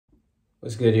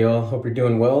What's good, y'all? Hope you're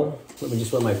doing well. Let me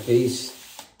just wet my face.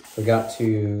 Forgot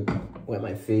to wet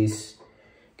my face.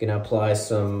 Gonna apply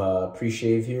some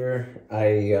pre-shave here.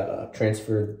 I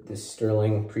transferred this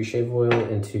sterling pre-shave oil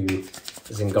into the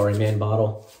Barrister and Mann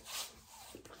bottle,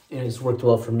 and it's worked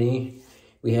well for me.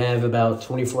 We have about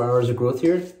 24 hours of growth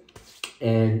here,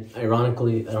 and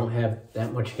ironically, I don't have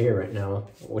that much hair right now,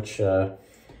 which yeah,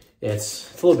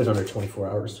 it's a little bit under 24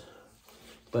 hours.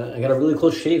 But I got a really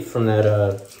close shave from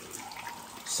that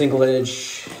single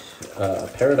edge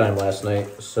paradigm last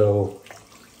night, so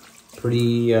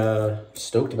pretty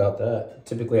stoked about that.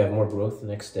 Typically I have more growth the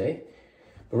next day,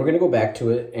 but we're gonna go back to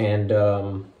it. And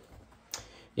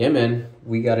yeah, man,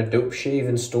 we got a dope shave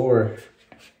in store.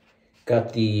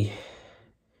 Got the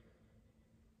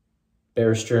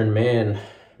Barrister and Mann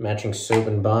matching soap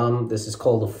and balm. This is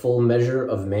called A Full Measure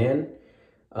of Man.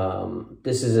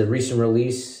 This is a recent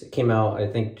release. It came out, I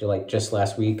think, like just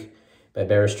last week by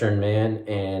Barrister and Mann,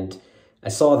 and I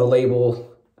saw the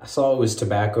label. I saw it was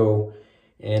tobacco,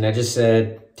 and I just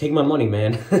said, take my money,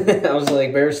 man. I was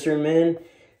like, Barrister and Mann,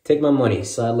 take my money.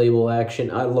 Side label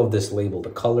action. I love this label. The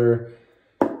color,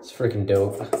 it's freaking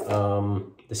dope.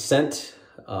 The scent,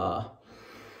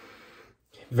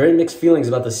 very mixed feelings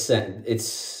about the scent.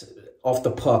 It's off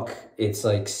the puck. It's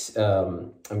like,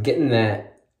 I'm getting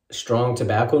that strong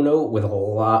tobacco note with a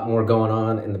lot more going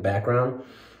on in the background,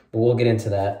 but we'll get into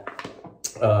that.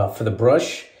 For the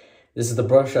brush, this is the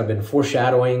brush I've been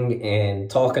foreshadowing and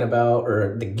talking about,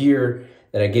 or the gear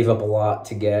that I gave up a lot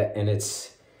to get, and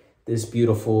it's this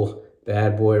beautiful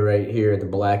bad boy right here, the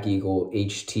Black Eagle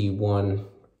HT1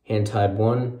 hand-tied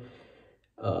one.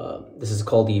 This is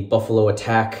called the Buffalo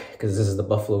Attack because this is the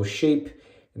buffalo shape.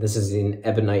 This is an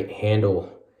ebonite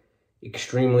handle.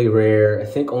 Extremely rare. I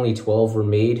think only 12 were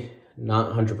made.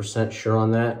 Not 100% sure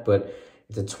on that, but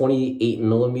it's a 28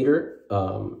 millimeter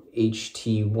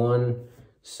HT1.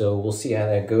 So we'll see how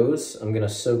that goes. I'm gonna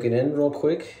soak it in real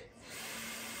quick.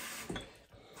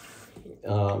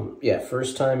 Yeah,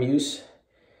 first time use.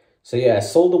 So yeah, I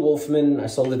sold the Wolfman. I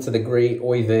sold it to the great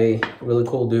Oy Vey, really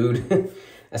cool dude.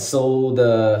 I sold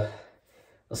a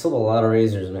lot of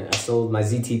razors, man. I sold my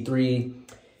ZT3,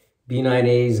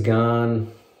 B9A is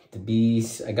gone. The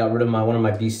B's, I got rid of one of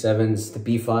my B7s. The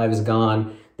B5 is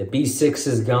gone. The B6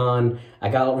 is gone. I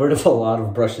got rid of a lot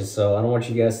of brushes, so I don't want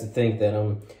you guys to think that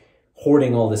I'm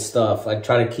hoarding all this stuff. I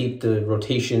try to keep the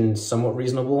rotation somewhat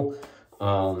reasonable,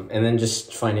 and then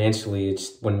just financially, it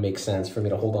just wouldn't make sense for me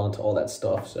to hold on to all that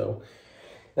stuff. So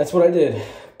that's what I did,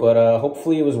 but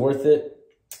hopefully it was worth it.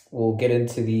 We'll get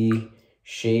into the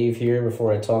shave here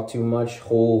before I talk too much.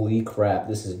 Holy crap,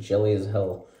 this is jelly as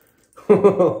hell.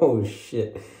 Oh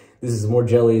shit. This is more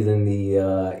jelly than the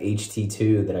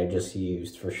HT2 that I just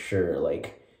used, for sure.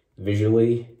 Like,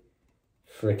 visually,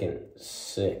 freaking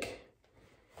sick.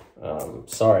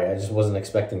 Sorry, I just wasn't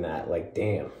expecting that. Like,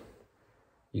 damn.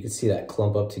 You can see that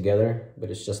clump up together, but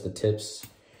it's just the tips.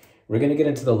 We're going to get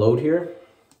into the load here.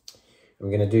 I'm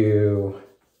going to do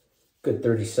good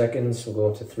 30 seconds. We'll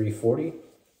go up to 340.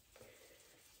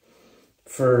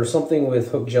 For something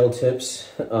with hook gel tips,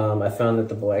 I found that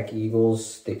the Black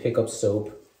Eagles, they pick up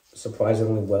soap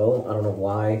surprisingly well. I don't know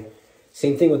why.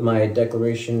 Same thing with my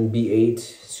Declaration B8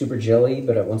 Super Jelly,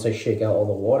 but once I shake out all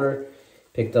the water,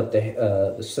 picked up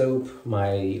the soap.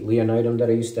 My Leonitum that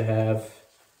I used to have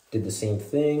did the same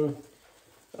thing.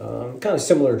 Kind of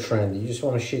similar trend. You just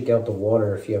want to shake out the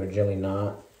water if you have a jelly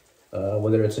knot,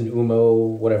 whether it's an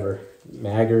Umo, whatever,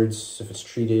 Maggards if it's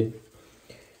treated.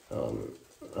 I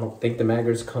don't think the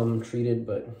Maggards come treated,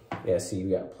 but yeah, see,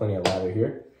 we got plenty of lather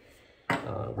here.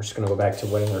 We're just gonna go back to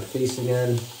wetting our face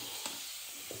again,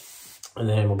 and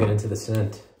then we'll get into the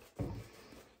scent.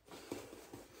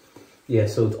 Yeah,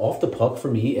 so it's off the puck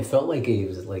for me. It felt like it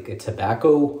was like a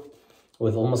tobacco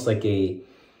with almost like a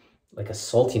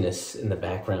saltiness in the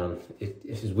background.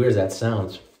 It's as weird as that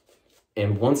sounds.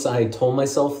 And once I told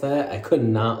myself that, I could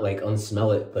not like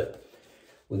unsmell it. But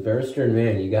with Barrister and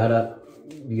Mann, you gotta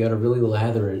really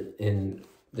lather it, and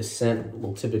the scent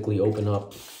will typically open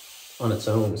up on its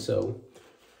own. So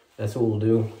that's what we'll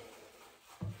do.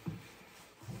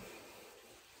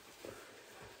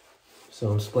 So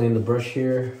I'm spraying the brush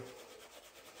here.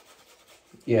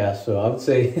 Yeah, so I would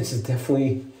say this is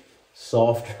definitely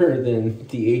softer than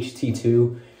the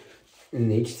HT2,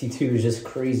 and the HT2 is just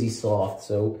crazy soft.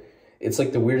 So it's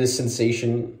like the weirdest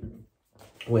sensation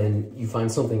when you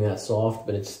find something that soft,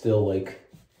 but it's still like,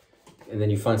 and then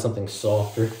you find something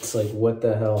softer. It's like, what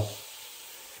the hell?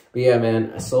 But yeah,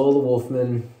 man, I sold the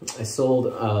Wolfman. I sold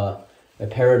my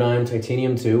Paradigm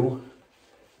Titanium 2.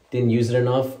 Didn't use it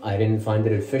enough. I didn't find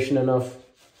it efficient enough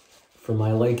for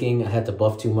my liking. I had to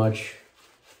buff too much.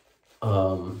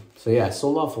 So yeah, I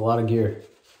sold off a lot of gear.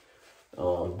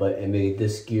 But I made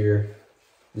this gear,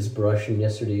 this brush in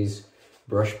yesterday's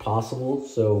brush possible.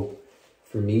 So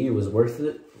for me, it was worth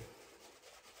it.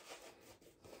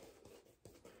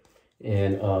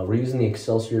 And we're using the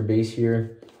Excelsior base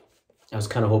here. I was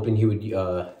kind of hoping he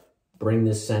would bring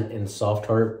this scent in Soft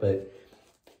Heart, but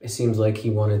it seems like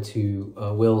he wanted to,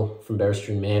 Will from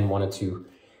Barrister and Mann wanted to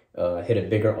hit a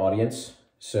bigger audience.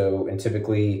 So, and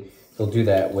typically he'll do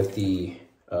that with the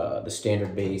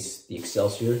standard base, the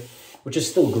Excelsior, which is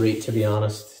still great, to be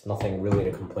honest. Nothing really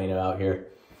to complain about here,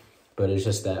 but it's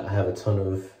just that I have a ton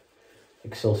of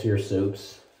Excelsior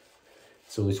soaps.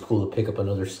 It's always cool to pick up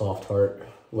another Soft Heart,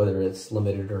 whether it's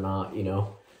limited or not, you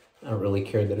know. I don't really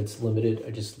care that it's limited.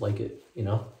 I just like it, you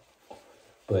know.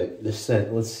 But this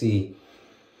scent, let's see.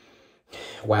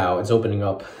 Wow, it's opening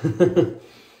up.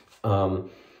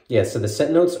 Yeah, so the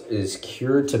scent notes is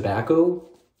cured tobacco,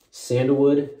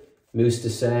 sandalwood, mousse de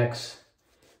sax,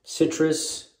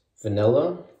 citrus,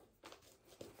 vanilla,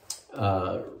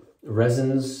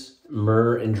 resins,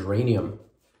 myrrh, and geranium.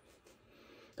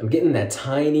 I'm getting that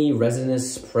tiny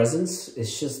resinous presence.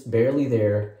 It's just barely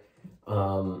there.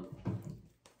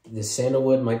 The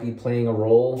sandalwood might be playing a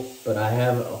role, but I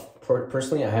have,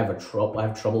 personally, I have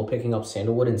trouble picking up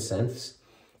sandalwood in scents.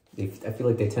 I feel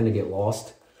like they tend to get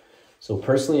lost. So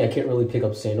personally, I can't really pick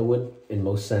up sandalwood in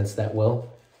most scents that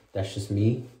well. That's just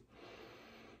me.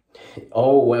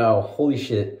 Oh, wow. Holy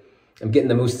shit. I'm getting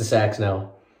the mousse de sax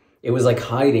now. It was like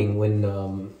hiding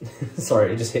when,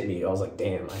 sorry, it just hit me. I was like,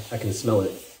 damn, I can smell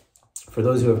it. For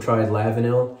those who have tried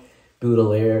Lavenel,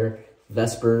 Baudelaire,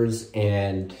 Vespers,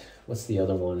 and what's the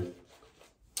other one?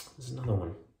 There's another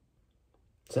one.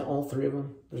 Is that all three of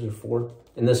them? Those are four.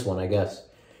 And this one, I guess.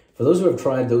 For those who have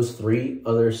tried those three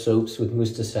other soaps with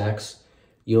mousse de sax,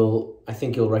 I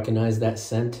think you'll recognize that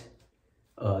scent,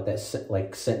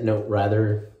 like scent note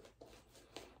rather,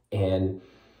 and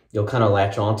you'll kind of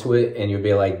latch onto it, and you'll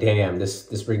be like, damn,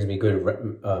 this brings me good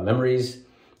memories.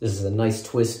 This is a nice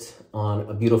twist on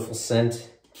a beautiful scent,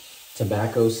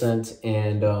 tobacco scent,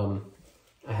 and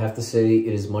I have to say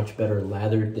it is much better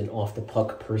lathered than off the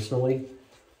puck personally.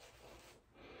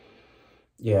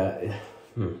 Yeah,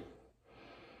 I'm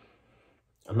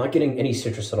not getting any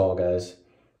citrus at all, guys.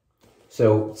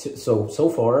 So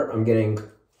far, I'm getting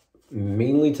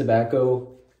mainly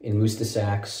tobacco and mousse de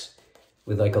sax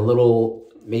with like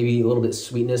maybe a little bit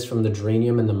sweetness from the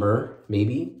geranium and the myrrh,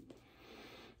 maybe.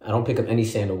 I don't pick up any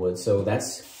sandalwood, so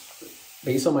that's,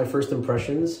 based on my first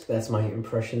impressions, that's my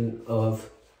impression of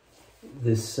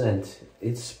this scent.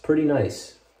 It's pretty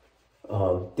nice.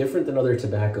 Different than other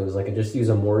tobaccos, like I just use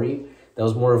a Mori. That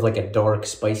was more of like a dark,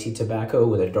 spicy tobacco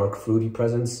with a dark, fruity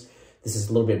presence. This is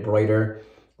a little bit brighter,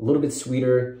 a little bit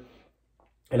sweeter,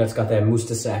 and it's got that mousse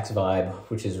de sax vibe,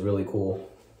 which is really cool.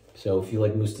 So if you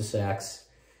like mousse de sax,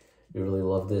 you really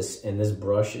love this. And this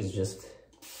brush is just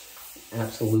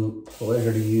absolute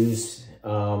pleasure to use.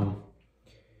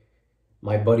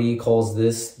 My buddy calls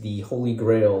this the Holy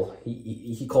Grail.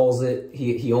 He calls it,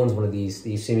 he owns one of these,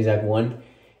 the same exact one,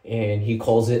 and he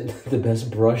calls it the best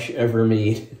brush ever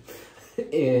made.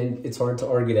 And it's hard to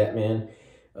argue that, man.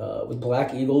 With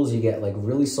Black Eagles, you get like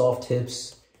really soft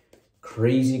tips,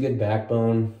 crazy good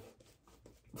backbone.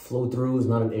 Flow through is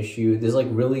not an issue. There's like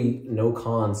really no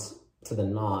cons to the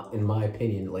knot, in my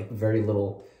opinion, like very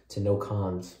little to no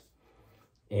cons.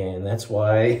 And that's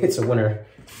why it's a winner.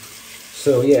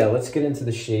 So yeah, let's get into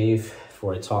the shave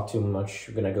before I talk too much.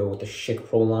 We're gonna go with the Schick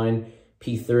Proline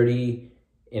P30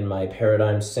 in my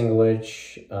Paradigm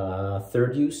Singlage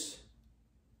third use.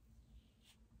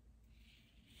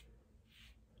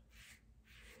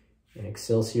 And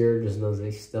Excelsior just does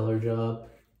a stellar job,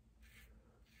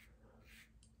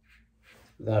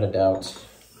 without a doubt.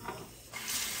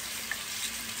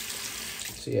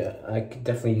 So yeah, I could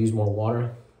definitely use more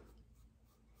water.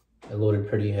 I loaded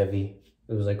pretty heavy.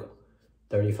 It was like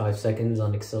 35 seconds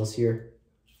on Excelsior,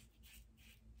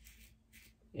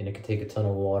 and it could take a ton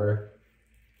of water.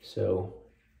 So,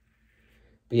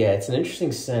 but yeah, it's an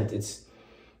interesting scent.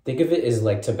 Think of it as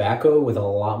like tobacco with a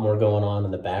lot more going on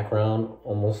in the background,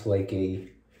 almost like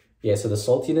yeah, so the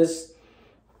saltiness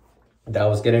that I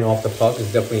was getting off the puck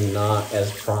is definitely not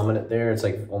as prominent there. It's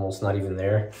like almost not even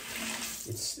there.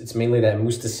 It's mainly that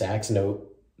mousse de sax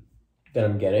note that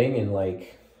I'm getting, and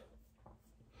like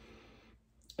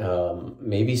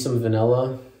maybe some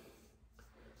vanilla.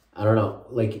 I don't know.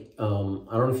 Like I don't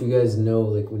know if you guys know,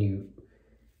 like when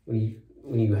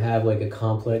you have like a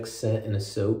complex scent in a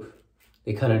soap,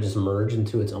 they kind of just merge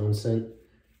into its own scent.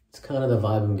 It's kind of the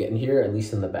vibe I'm getting here, at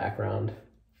least in the background.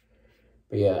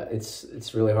 But yeah,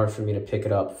 it's really hard for me to pick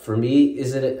it up. For me,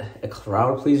 is it a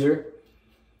crowd pleaser?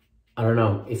 I don't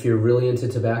know. If you're really into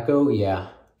tobacco, yeah.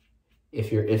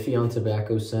 If you're iffy on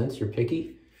tobacco scents, you're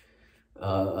picky,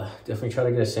 definitely try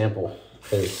to get a sample.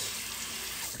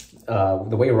 Because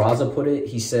the way Raza put it,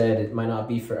 he said it might not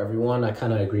be for everyone. I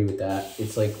kind of agree with that.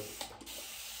 It's like,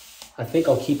 I think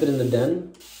I'll keep it in the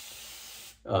den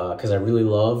because I really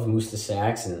love Mousse de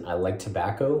Saxe and I like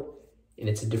tobacco. And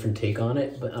it's a different take on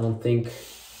it, but I don't think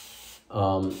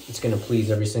it's going to please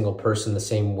every single person the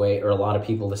same way, or a lot of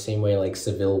people the same way like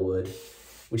Seville would,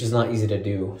 which is not easy to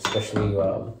do, especially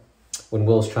when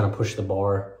Will's trying to push the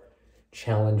bar,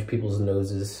 challenge people's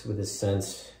noses with his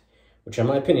scents, which in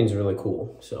my opinion is really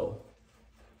cool. So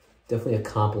definitely a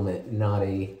compliment, not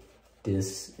a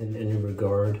diss in any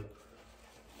regard.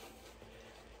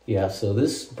 Yeah, so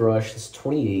this brush is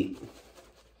 28.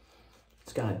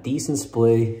 It's got a decent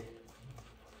splay.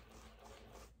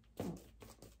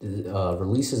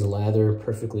 Releases lather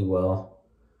perfectly well.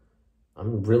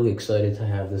 I'm really excited to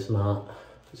have this mount.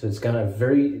 So it's got a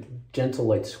very gentle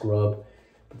light scrub,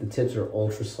 but the tips are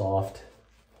ultra soft.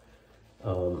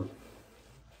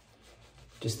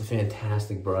 Just a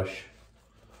fantastic brush.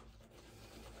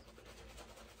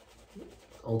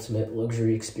 Ultimate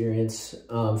luxury experience.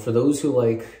 For those who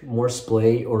like more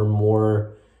splay or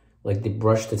more like the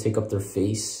brush to take up their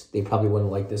face, they probably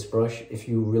wouldn't like this brush. If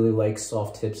you really like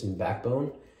soft tips and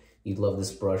backbone, you'd love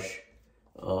this brush.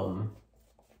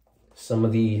 Some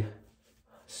of the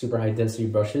super high density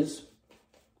brushes,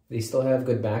 they still have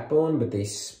good backbone, but they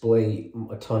splay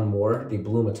a ton more. They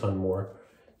bloom a ton more.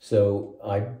 So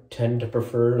I tend to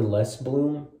prefer less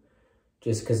bloom,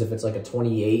 just because if it's like a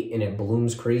 28 and it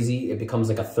blooms crazy, it becomes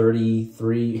like a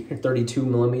 33, 32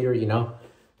 millimeter, you know?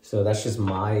 So that's just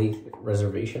my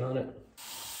reservation on it.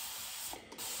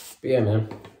 But yeah, man.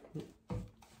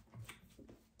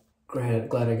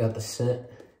 Glad I got the scent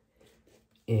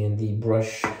and the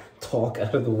brush talk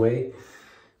out of the way.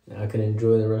 Now I can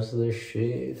enjoy the rest of this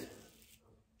shave.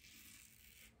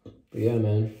 But yeah,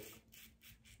 man.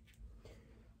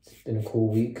 It's been a cool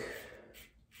week.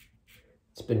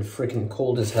 It's been freaking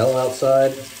cold as hell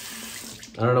outside.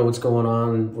 I don't know what's going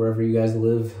on wherever you guys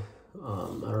live.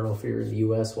 I don't know if you're in the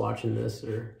US watching this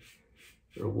or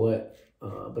what,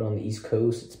 but on the East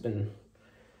Coast, it's been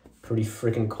pretty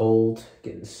freaking cold,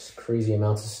 getting crazy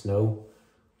amounts of snow.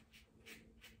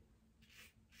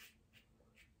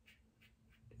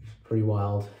 It's pretty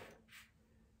wild.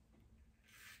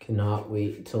 Cannot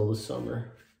wait until the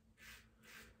summer.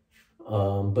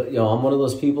 But yo, I'm one of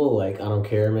those people, like, I don't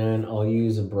care, man. I'll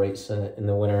use a bright scent in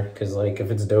the winter, because like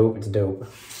if it's dope, it's dope.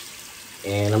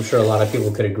 And I'm sure a lot of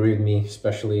people could agree with me,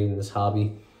 especially in this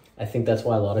hobby. I think that's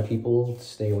why a lot of people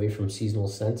stay away from seasonal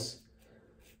scents,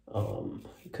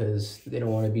 because they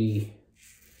don't want to be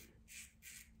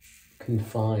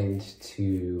confined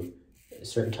to a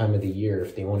certain time of the year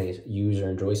if they want to use or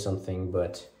enjoy something.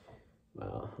 But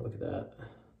wow, look at that.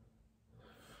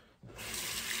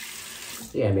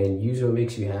 Yeah, man, use what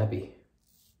makes you happy.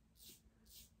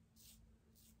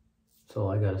 That's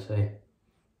all I gotta say.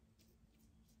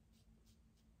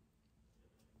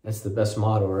 That's the best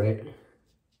motto, right?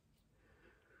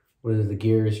 Whether the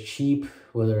gear is cheap,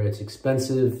 whether it's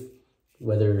expensive,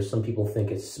 whether some people think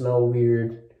it smells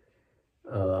weird,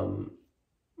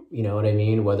 you know what I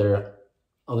mean? Whether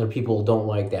other people don't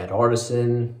like that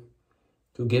artisan,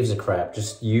 who gives a crap?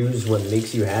 Just use what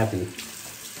makes you happy.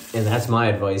 And that's my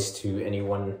advice to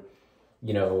anyone,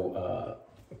 you know,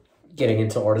 getting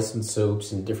into artisan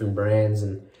soaps and different brands.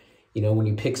 And, you know, when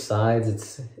you pick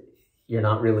sides, you're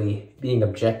not really being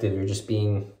objective, you're just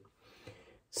being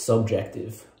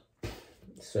subjective.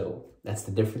 So that's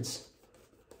the difference.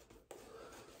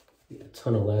 A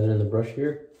ton of lather in the brush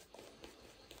here.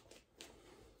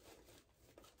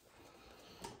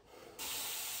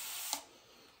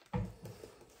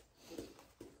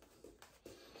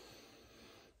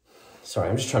 Sorry,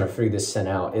 I'm just trying to figure this scent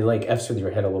out. It like F's with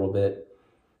your head a little bit.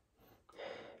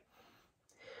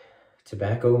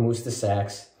 Tobacco, Mousse de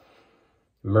Saxe.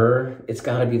 Myrrh, it's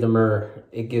gotta be the myrrh.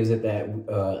 It gives it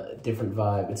that different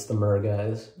vibe. It's the myrrh,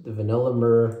 guys. The vanilla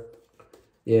myrrh.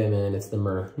 Yeah, man, it's the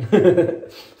myrrh.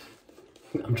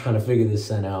 I'm trying to figure this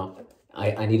scent out.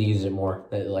 I need to use it more.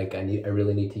 Like I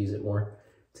really need to use it more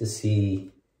to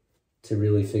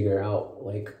really figure out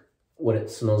like what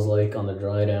it smells like on the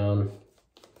dry down.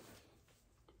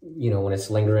 You know, when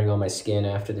it's lingering on my skin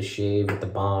after the shave with the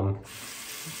balm.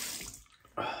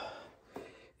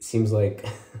 It seems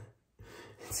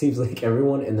like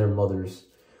everyone and their mothers,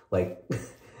 like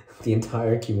the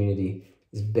entire community,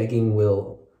 is begging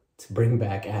Will to bring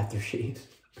back aftershaves.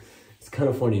 It's kind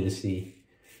of funny to see.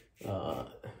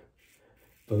 But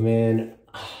man,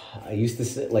 I used to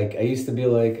say, like, I used to be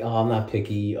like, oh, I'm not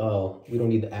picky. Oh, we don't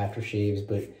need the aftershaves,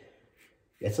 but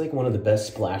it's like one of the best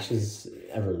splashes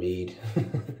ever made,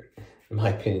 in my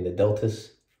opinion, the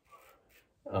Deltas.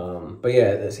 But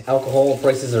yeah, this alcohol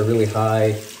prices are really high.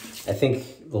 I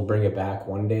think they'll bring it back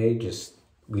one day, just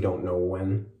we don't know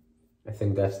when. I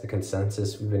think that's the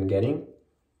consensus we've been getting.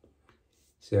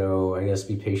 So I guess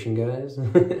be patient, guys.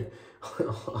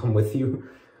 I'm with you.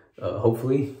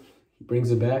 Hopefully he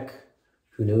brings it back.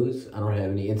 Who knows? I don't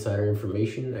have any insider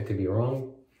information. I could be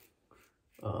wrong.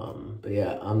 But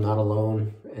yeah, I'm not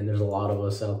alone, and there's a lot of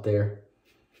us out there.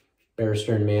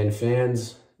 Barrister and Mann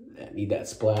fans that need that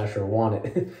splash or want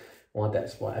it. Want that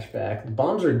splash back. The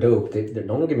bombs are dope.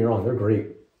 Don't get me wrong, they're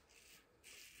great.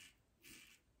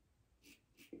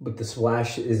 But the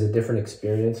splash is a different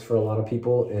experience for a lot of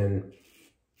people, and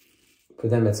for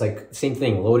them it's like same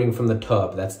thing, loading from the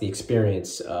tub. That's the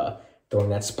experience. Throwing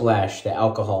that splash, the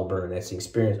alcohol burn, that's the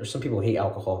experience. Or some people hate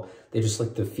alcohol. They just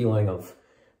like the feeling of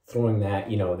throwing that,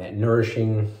 you know, that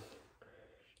nourishing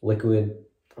liquid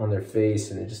on their face,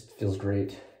 and it just feels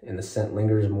great. And the scent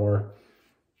lingers more.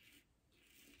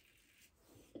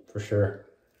 For sure.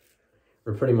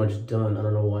 We're pretty much done. I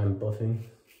don't know why I'm buffing.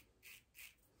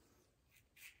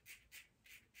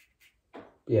 But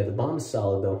yeah, the bomb's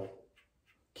solid though.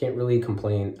 Can't really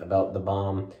complain about the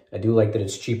bomb. I do like that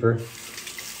it's cheaper.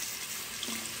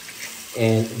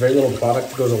 And very little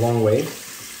product goes a long way.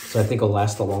 So I think it'll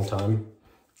last a long time.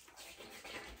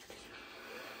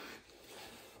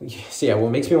 So yeah,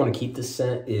 what makes me want to keep this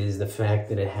scent is the fact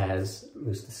that it has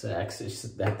mousse de sax. It's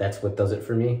just that's what does it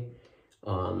for me.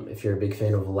 If you're a big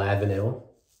fan of Lavanil,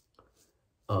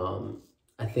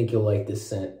 I think you'll like this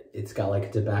scent. It's got like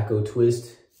a tobacco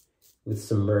twist with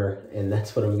some myrrh, and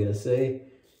that's what I'm gonna say,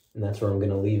 and that's where I'm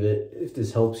gonna leave it. If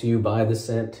this helps you buy the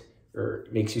scent or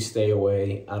makes you stay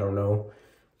away, I don't know.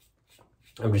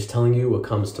 I'm just telling you what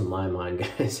comes to my mind,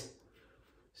 guys.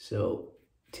 So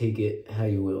take it how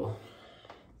you will.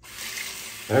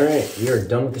 All right, we are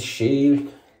done with the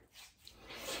shave.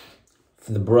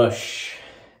 For the brush,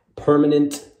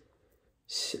 permanent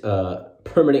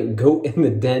goat in the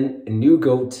den, a new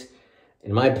goat.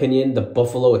 In my opinion, the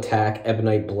Buffalo Attack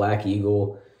Ebonite Black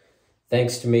Eagle.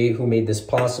 Thanks to me who made this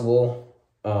possible.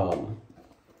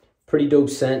 Pretty dope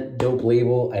scent, dope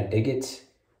label. I dig it.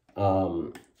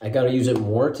 I gotta use it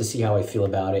more to see how I feel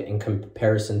about it in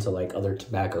comparison to like other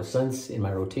tobacco scents in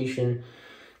my rotation.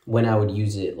 When I would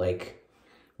use it, like,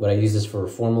 would I use this for a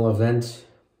formal event?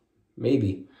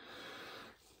 Maybe.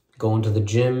 Going to the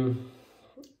gym?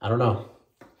 I don't know.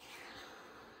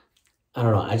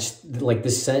 I just, like,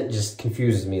 this scent just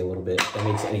confuses me a little bit, if that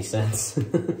makes any sense.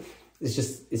 It's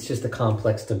just a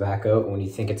complex tobacco. When you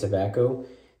think of tobacco,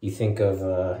 you think of,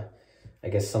 I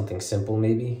guess, something simple,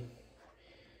 maybe.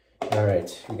 All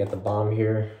right, we got the bomb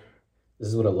here. This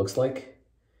is what it looks like.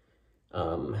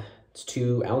 It's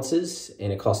 2 ounces,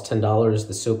 and it costs $10.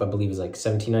 The soap, I believe, is like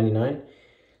 $17.99.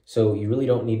 So you really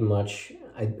don't need much.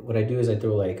 What I do is I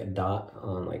throw like a dot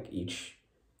on like each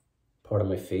part of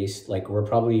my face. Like, we're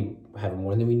probably having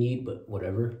more than we need, but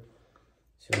whatever.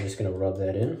 So I'm just gonna rub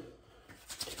that in.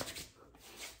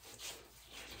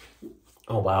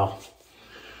 Oh, wow.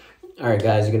 All right,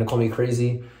 guys, you're gonna call me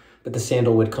crazy, but the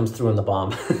sandalwood comes through in the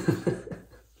bomb.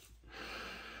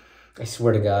 I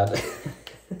swear to God.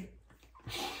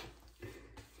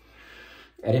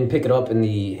 I didn't pick it up in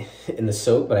the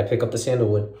soap, but I pick up the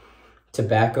sandalwood.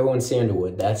 Tobacco and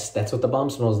sandalwood. That's what the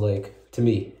bomb smells like to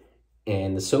me.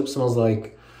 And the soap smells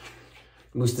like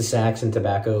mousse de sax and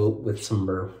tobacco with some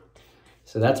myrrh.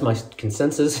 So that's my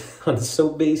consensus on the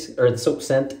soap base, or the soap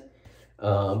scent.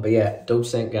 But yeah, dope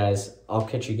scent, guys. I'll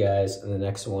catch you guys in the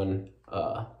next one.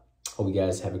 Hope you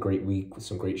guys have a great week with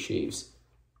some great shaves.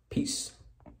 Peace.